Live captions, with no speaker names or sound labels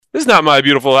This is not my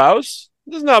beautiful house.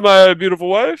 This is not my beautiful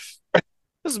wife.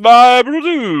 This is my brutal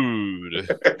dude.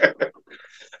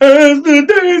 As the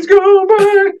days go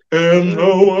by, and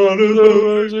no one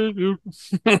knows you.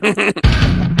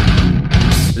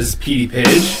 This is Petey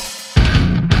Page.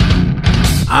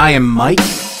 I am Mike.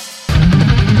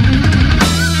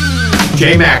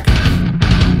 J-Mac.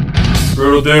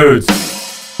 Brutal Dudes.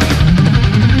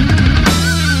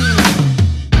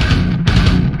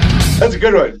 That's a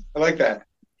good one. I like that.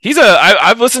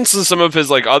 I've listened to some of his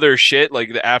like other shit,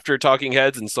 like the after Talking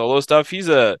Heads and solo stuff. He's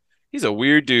a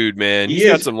weird dude, man. He's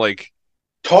got some like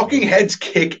Talking Heads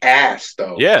kick ass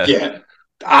though. Yeah.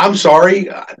 I'm sorry,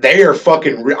 they are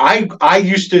fucking. I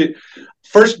used to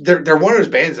first. They're one of those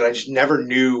bands that I just never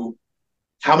knew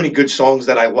how many good songs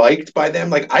that I liked by them.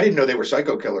 Like I didn't know they were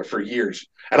Psycho Killer for years,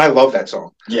 and I love that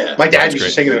song. Yeah, my dad used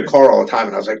to sing it in the car all the time,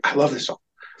 and I was like, I love this song.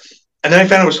 And then I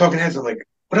found out it was Talking Heads. I'm like,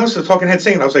 what else is the Talking Heads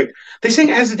singing? I was like, they sing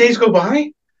As the Days Go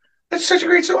By? That's such a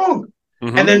great song.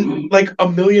 Mm-hmm. And then like a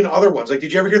million other ones. Like,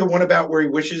 did you ever hear the one about where he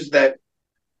wishes that,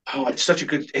 it's such a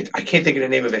good, I can't think of the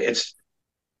name of it.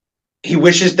 He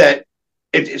wishes that,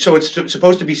 so it's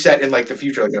supposed to be set in like the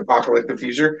future, like an apocalyptic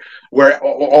future, where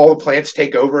all the plants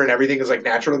take over and everything is like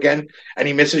natural again. And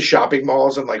he misses shopping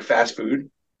malls and like fast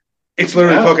food. It's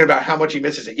literally talking about how much he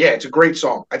misses it. Yeah, it's a great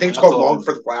song. I think it's called Long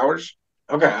for the Flowers.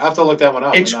 Okay, I have to look that one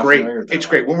up. It's great. It's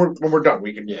great. When we're done,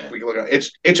 we can look at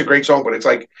it. It's a great song, but it's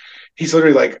like he's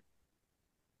literally like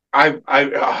I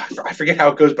forget how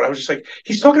it goes, but I was just like,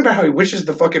 he's talking about how he wishes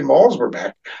the fucking malls were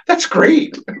back. That's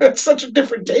great. That's such a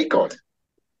different take on it.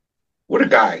 What a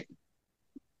guy.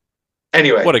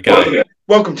 Anyway, what a guy.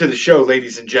 Welcome to the show,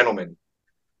 ladies and gentlemen.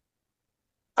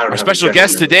 Our special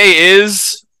guest today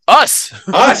is us.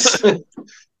 Us.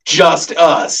 Just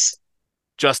us.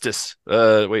 Justice.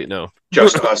 Wait, no.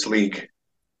 Just Us League.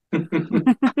 We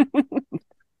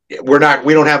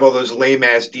don't have all those lame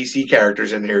ass DC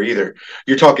characters in here either.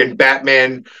 You're talking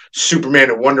Batman, Superman,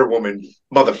 and Wonder Woman,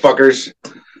 motherfuckers.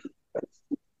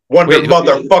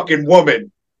 Motherfucking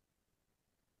woman.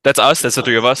 That's us? That's the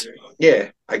three of us? Yeah,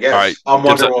 I guess. All right. I'm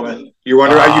Wonder Woman. You're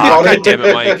Wonder Woman. You called it? Damn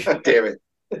it, Mike. Damn it.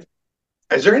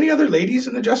 Is there any other ladies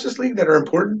in the Justice League that are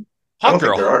important? Hawk I don't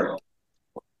Girl. think there are.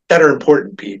 That are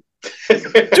important, Pete. Dude,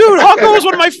 Hawk Girl was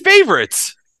one of my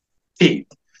favorites. Pete.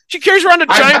 She carries around a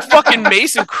giant fucking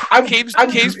mace and caves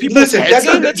people's heads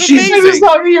in. That's amazing. I just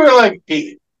thought you were like,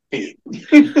 Pete.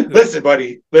 Listen,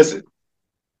 buddy. Listen.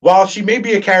 While she may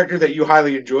be a character that you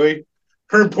highly enjoy,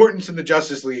 her importance in the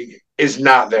Justice League is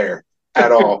not there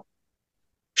at all.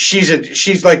 She's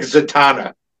like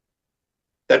Zatanna.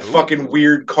 That fucking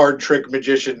weird card trick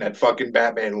magician that fucking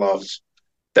Batman loves.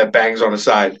 That bangs on the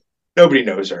side. Nobody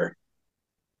knows her.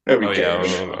 Nobody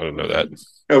cares. Yeah, I don't know that.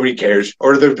 Nobody cares.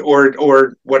 Or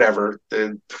whatever.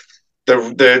 The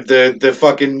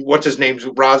fucking what's his name's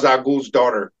Ra's al Ghul's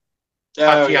daughter.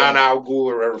 Tatiana al Ghul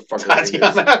or whatever fucking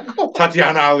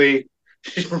Tatiana Ali.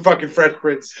 She's from fucking Fresh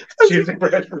Prince. She's from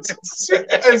Fresh Prince.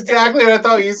 Exactly what I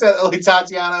thought you said. Like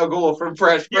Tatiana al Ghul from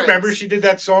Fresh Prince. You remember she did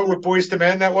that song with Boyz II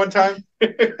Men that one time?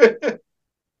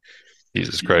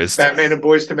 Jesus Christ. Batman and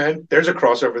Boyz II Men. There's a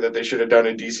crossover that they should have done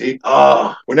in DC.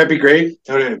 Oh. Wouldn't that be great?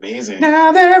 That would have been amazing.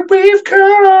 Now that we've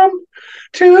come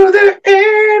to the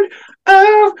end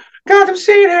of Gotham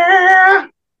City. And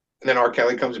then R.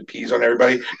 Kelly comes and pees on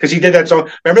everybody. Because he did that song.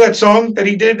 Remember that song that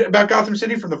he did about Gotham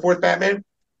City from the fourth Batman?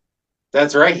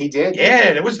 That's right, he did.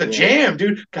 Yeah, it was the jam,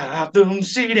 dude. Gotham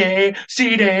City,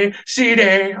 City,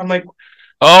 City. I'm like,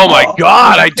 oh my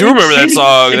God, I do remember that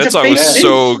song. That song was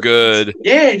so good.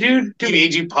 Yeah, dude. He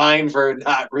made you pine for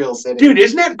not real city. Dude,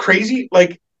 isn't that crazy?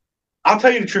 Like, I'll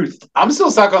tell you the truth. I'm still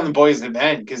stuck on the Boyz II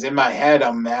Men because in my head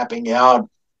I'm mapping out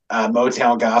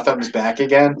Motown Gotham's back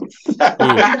again.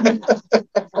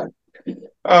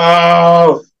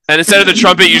 Oh. And instead of the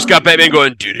trumpet, you just got Batman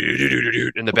going do do do do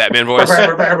do in the Batman voice.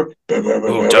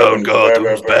 Motown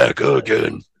Gotham's back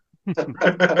again.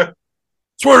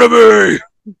 Swear to me.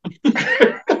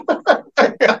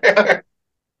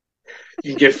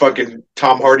 You get fucking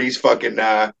Tom Hardy's fucking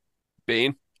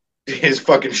Bane. His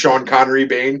fucking Sean Connery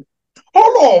Bane.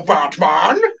 Hello,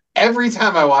 Batman. Every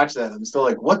time I watch that, I'm still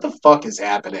like, what the fuck is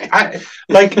happening? I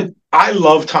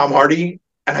love Tom Hardy,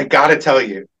 and I gotta tell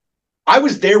you, I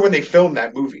was there when they filmed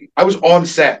that movie. I was on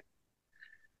set.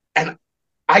 And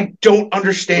I don't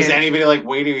understand. Was anybody like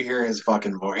waiting to hear his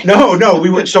fucking voice? No,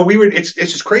 we were it's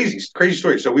just crazy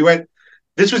story. So we went,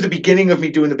 this was the beginning of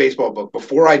me doing the baseball book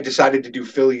before I decided to do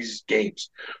Phillies games.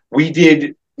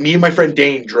 Me and my friend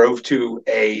Dane drove to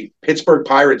a Pittsburgh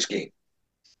Pirates game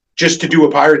just to do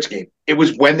a Pirates game. It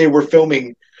was when they were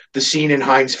filming the scene in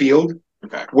Heinz Field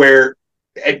where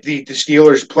at the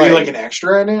Steelers Were play. you like an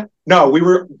extra in it? No, we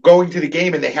were going to the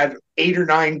game and they had 8 or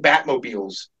 9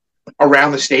 Batmobiles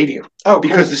around the stadium. Oh,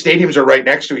 because cool. the stadiums are right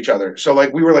next to each other. So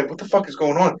like we were like, what the fuck is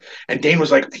going on? And Dane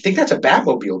was like, I think that's a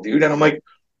Batmobile, dude. And I'm like,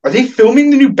 are they filming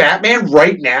the new Batman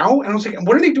right now? And I was like,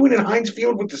 what are they doing in Heinz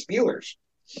Field with the Steelers?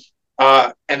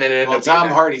 And then it ended up Tom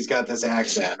Hardy's got this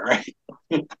accent, right?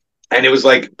 and it was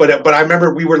like, but I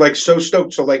remember we were like so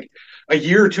stoked. So like a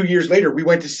year or 2 years later, we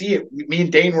went to see it. Me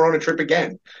and Dane were on a trip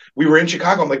again. We were in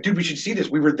Chicago. I'm like, dude, we should see this.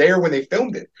 We were there when they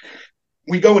filmed it.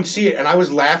 We go and see it, and I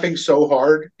was laughing so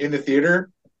hard in the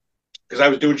theater because I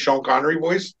was doing Sean Connery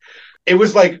voice. It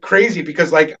was like crazy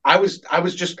because like I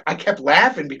kept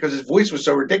laughing because his voice was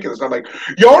so ridiculous. I'm like,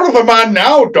 you're the man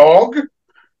now, dog.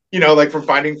 Like from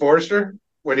Finding Forrester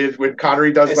when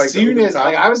Connery does as soon as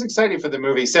I was excited for the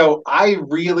movie. So I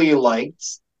really liked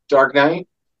Dark Knight.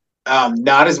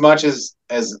 Not as much as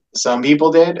some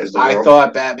people did. I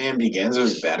thought Batman Begins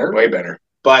was better. Way better.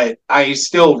 But I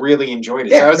still really enjoyed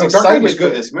it. Yeah, so I was excited for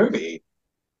this movie.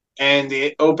 And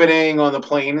the opening on the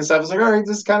plane and stuff, I was like, all right,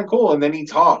 this is kind of cool. And then he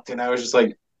talked, and I was just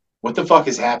like, what the fuck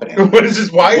is happening? What is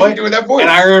this? Why is he doing that voice?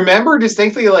 And I remember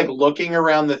distinctly like looking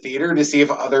around the theater to see if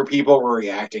other people were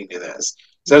reacting to this.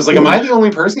 So I was like, am I the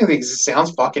only person who thinks this sounds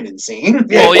fucking insane?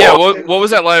 Well, yeah. What was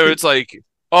that line where it's like,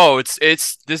 oh,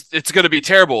 it's gonna be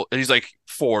terrible, and he's like,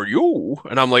 for you,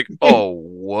 and I'm like, oh,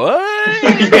 what?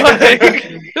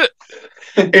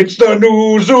 It's the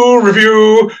new Zoo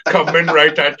review coming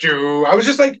right at you. I was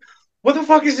just like, what the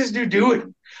fuck is this dude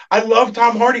doing? I love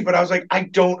Tom Hardy, but I was like, I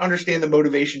don't understand the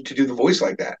motivation to do the voice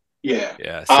like that. Yeah.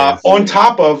 On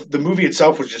top of the movie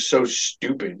itself was just so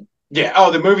stupid. Yeah.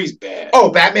 Oh, the movie's bad.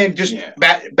 Oh, Batman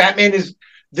Batman is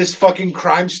this fucking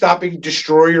crime-stopping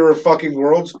destroyer of fucking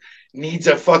worlds. Needs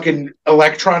a fucking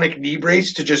electronic knee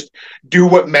brace to just do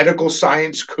what medical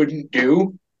science couldn't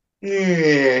do.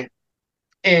 The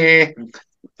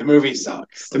movie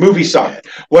sucks. The movie sucked.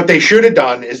 What they should have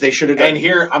done is they should have done. And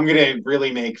here, I'm going to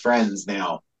really make friends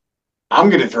now. I'm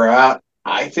going to throw out,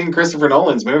 I think Christopher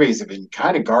Nolan's movies have been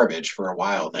kind of garbage for a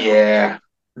while now. Yeah.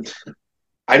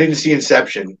 I didn't see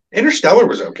Inception. Interstellar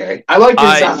was okay. I liked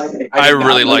Inception. I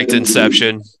really liked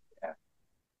Inception.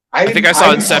 I think I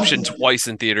saw Inception twice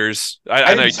in theaters.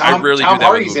 I really Tom do that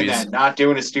Hardy's with in movies. that, not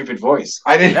doing a stupid voice.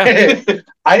 I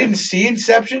didn't see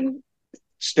Inception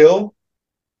still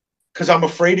because I'm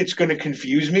afraid it's going to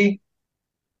confuse me.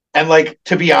 And like,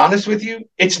 to be honest with you,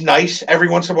 it's nice every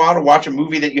once in a while to watch a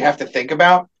movie that you have to think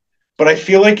about. But I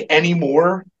feel like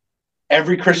anymore,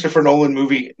 every Christopher Nolan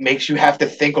movie makes you have to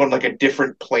think on like a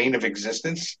different plane of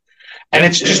existence. And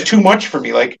it's just too much for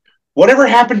me. Like, whatever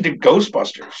happened to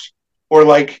Ghostbusters? Or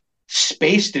like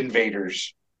Spaced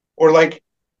Invaders, or like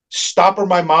Stop or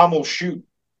My Mom Will Shoot.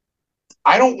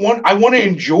 I want to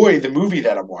enjoy the movie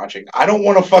that I'm watching. I don't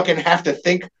want to fucking have to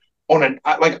think on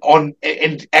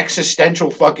an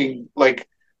existential fucking like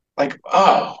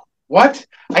oh, what?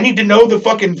 I need to know the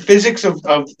fucking physics of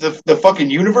the fucking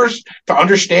universe to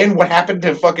understand what happened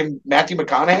to fucking Matthew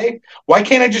McConaughey. Why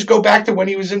can't I just go back to when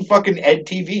he was in fucking Ed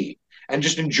TV and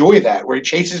just enjoy that, where he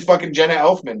chases fucking Jenna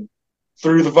Elfman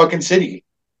through the fucking city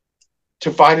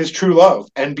to find his true love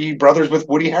and be brothers with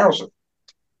Woody Harrelson.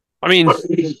 I mean,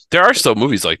 there are still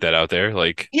movies like that out there.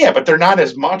 Like, yeah, but they're not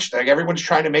as much. Like, everyone's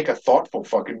trying to make a thoughtful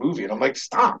fucking movie, and I'm like,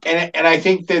 stop. And I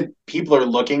think that people are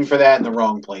looking for that in the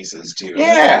wrong places too.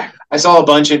 Yeah, I saw a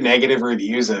bunch of negative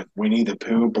reviews of Winnie the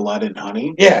Pooh, Blood and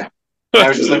Honey. Yeah. And I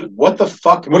was just like, what the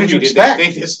fuck? What did you expect?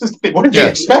 What did you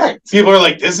expect? People are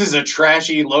like, this is a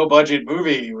trashy, low-budget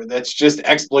movie that's just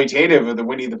exploitative of the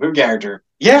Winnie the Pooh character.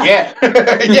 Yeah. Yeah.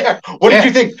 Yeah. What did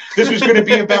you think? This was going to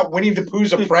be about Winnie the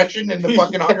Pooh's oppression in the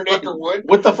fucking 100-acre wood?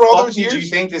 What the for all fuck those did years? you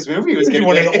think this movie was going to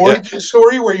be? You to want an origin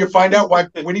story where you find out why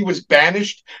Winnie was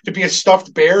banished to be a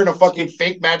stuffed bear in a fucking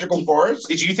fake magical forest?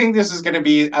 Did you think this was going to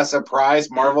be a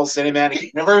surprise Marvel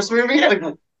Cinematic Universe movie? Like,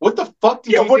 what the fuck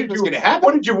did you think was going to happen?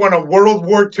 What did you want, a World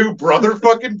War II brother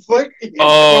fucking flick?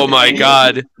 Oh my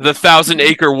god, the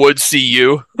 1,000-acre wood see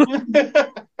you.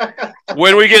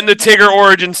 When we get in the Tigger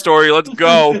origin story, let's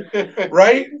go.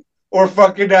 Right? Or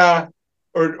fucking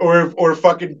or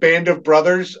fucking Band of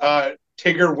Brothers,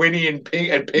 Tigger, Winnie, and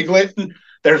Piglet.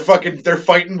 They're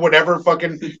fighting whatever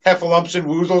fucking heffalumps and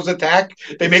woozles attack.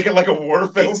 They make it like a war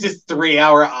film. It's just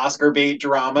 3-hour Oscar bait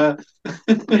drama.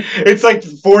 It's like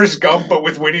Forrest Gump, but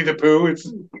with Winnie the Pooh.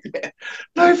 It's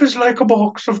life is like a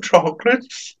box of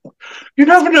chocolates. You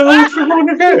never know what you're going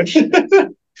to get.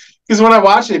 Because when I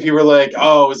watched it, people were like,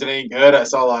 "Oh, was it any good?" I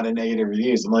saw a lot of negative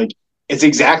reviews. I'm like, it's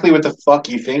exactly what the fuck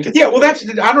you think it's. Yeah, well, that's.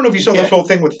 I don't know if you saw this whole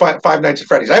thing with Five Nights at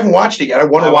Freddy's. I haven't watched it yet. I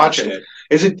want to watch it.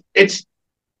 It's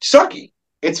sucky.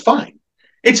 It's fine.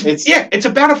 It's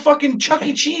about a fucking Chuck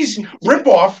E. Cheese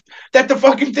ripoff that the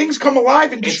fucking things come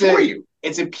alive and destroy you.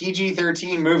 It's a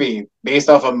PG-13 movie based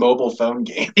off a mobile phone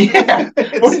game. Yeah.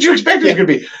 What did you expect it was going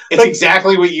to be? It's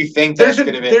exactly what you think that's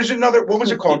going to be. There's another, what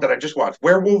was it called that I just watched?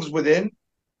 Werewolves Within.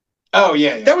 Oh,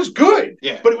 yeah. That was good.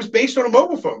 Yeah. But it was based on a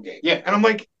mobile phone game. Yeah. And I'm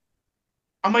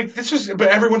like, this is, but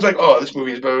everyone's like, oh, this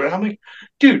movie is better. And I'm like,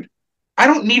 dude, I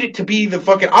don't need it to be the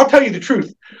fucking, I'll tell you the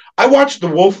truth. I watched The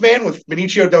Wolfman with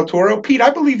Benicio del Toro. Pete, I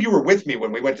believe you were with me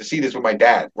when we went to see this with my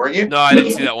dad, weren't you? No, I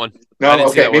didn't see that one. No,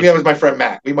 okay. Maybe that was my friend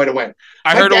Matt. We might have went.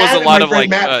 I heard it was a lot of like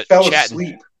Matt fell chatting.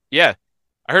 asleep. Yeah.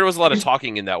 I heard it was a lot of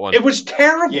talking in that one. It was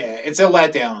terrible. Yeah, it's a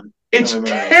letdown. It's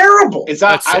terrible. It's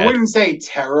not, I wouldn't say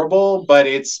terrible, but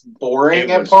it's boring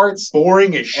at parts.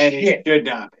 Boring as shit. And it should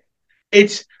not be.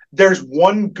 There's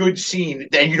one good scene,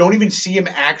 and you don't even see him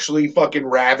actually fucking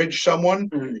ravage someone.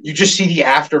 Mm-hmm. You just see the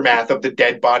aftermath of the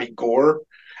dead body gore.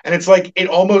 And it's like, it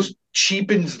almost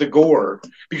cheapens the gore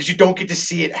because you don't get to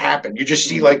see it happen. You just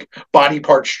see like body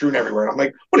parts strewn everywhere. And I'm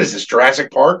like, what is this,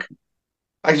 Jurassic Park?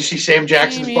 I just see Sam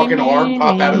Jackson's fucking arm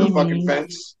pop out of the fucking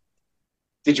fence.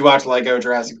 Did you watch Lego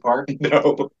Jurassic Park?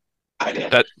 No. I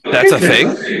did. That's a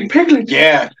thing? Piglet.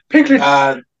 Yeah.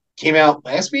 Piglet. Came out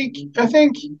last week, I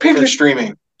think. Piglet.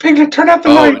 Streaming. Piglet, turn out the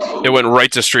lights. It went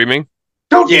right to streaming?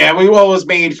 Yeah, it was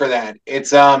made for that.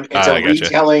 It's a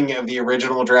retelling of the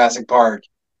original Jurassic Park,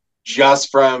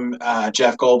 just from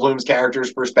Jeff Goldblum's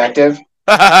character's perspective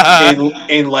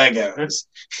in Legos.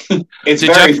 It's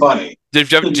very funny. Did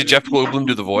Jeff Goldblum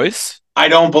do the voice? I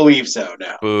don't believe so.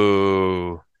 No.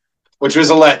 Boo. Which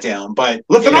was a letdown. But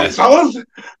listen up, fellas.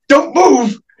 Don't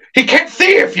move. He can't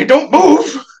see if you don't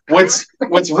move. What's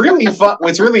really fun?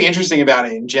 What's really interesting about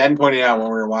it, and Jen pointed out when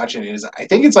we were watching it, is I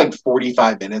think it's like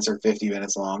 45 minutes or 50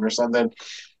 minutes long or something.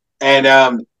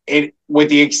 And it, with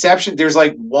the exception, there's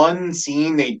like one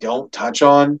scene they don't touch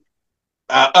on.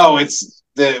 It's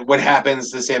what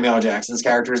happens to Samuel L. Jackson's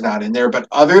character is not in there, but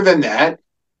other than that,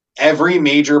 every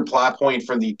major plot point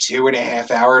from the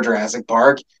 2.5-hour Jurassic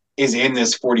Park is in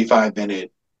this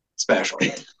 45-minute special.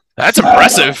 That's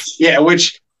impressive. Yeah,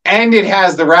 and it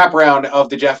has the wraparound of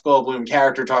the Jeff Goldblum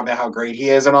character talking about how great he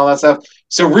is and all that stuff.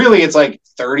 So really, it's like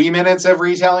 30 minutes of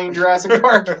retelling Jurassic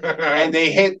Park, and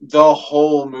they hit the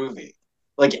whole movie.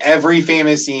 Like every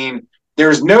famous scene,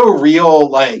 there's no real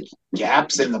like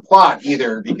gaps in the plot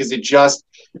either, because it just,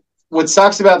 what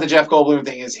sucks about the Jeff Goldblum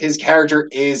thing is his character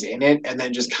is in it and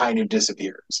then just kind of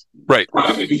disappears. Right.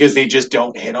 Because they just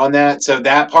don't hit on that. So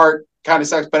that part kind of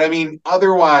sucks. But I mean,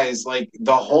 otherwise, like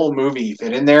the whole movie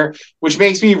fit in there, which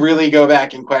makes me really go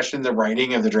back and question the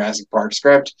writing of the Jurassic Park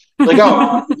script. Like,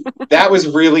 that was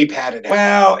really padded out.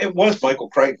 Well, it was Michael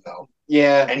Crichton, though.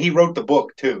 Yeah. And he wrote the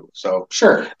book, too. So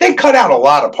sure. They cut out a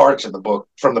lot of parts of the book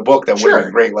from the book that were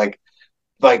great. Like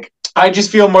I just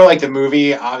feel more like the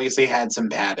movie obviously had some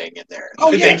padding in there.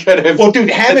 Oh, yeah. They could have. Well, dude,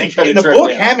 Hammond, in the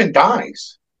book, Hammond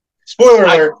dies. Spoiler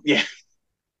alert.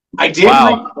 I did.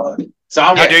 Wow. So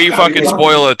how dare you fucking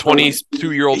spoil a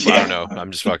 22-year-old? I don't know.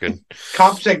 I'm just fucking.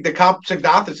 The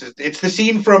compsognathus. It's the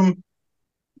scene from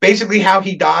basically how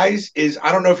he dies is,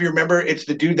 I don't know if you remember, it's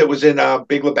the dude that was in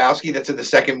Big Lebowski that's in the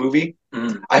second movie.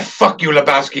 Mm. I fuck you,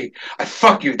 Lebowski. I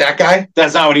fuck you. That guy?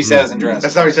 That's not what he says in Jurassic Park.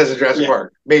 That's not what he says in Jurassic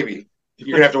Park. Maybe.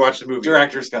 You're going to have to watch the movie.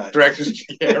 Director's cut.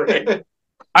 Yeah, right.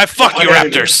 I fuck you,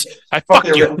 Raptors. I fuck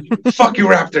you. Fuck you,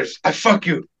 Raptors. I fuck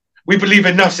you. We believe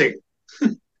in nothing.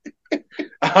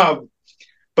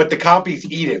 But the compies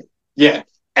eat him. Yeah.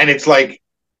 And it's like,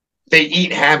 they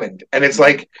eat Hammond. And it's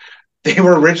like, they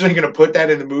were originally going to put that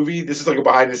in the movie. This is like a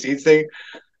behind the scenes thing.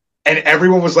 And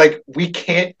everyone was like, we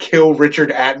can't kill Richard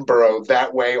Attenborough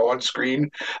that way on screen.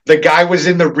 The guy was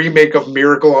in the remake of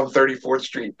Miracle on 34th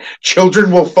Street.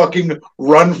 Children will fucking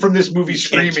run from this movie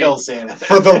screaming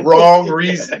for the wrong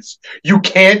reasons. You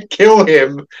can't kill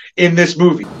him in this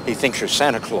movie. He thinks you're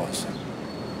Santa Claus.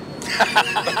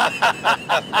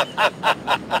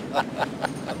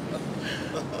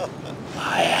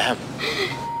 I am.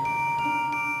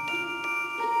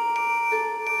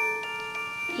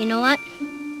 You know what?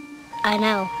 I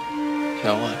know.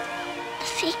 Know what? The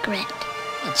secret.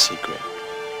 What secret?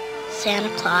 Santa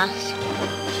Claus.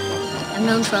 I've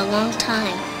known for a long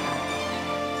time.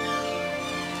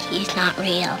 He's not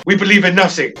real. We believe in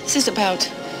nothing. This is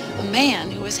about a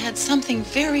man who has had something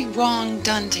very wrong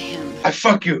done to him. I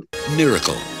fuck you.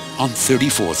 Miracle on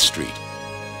 34th Street.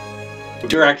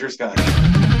 Director's cut.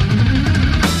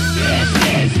 Yes.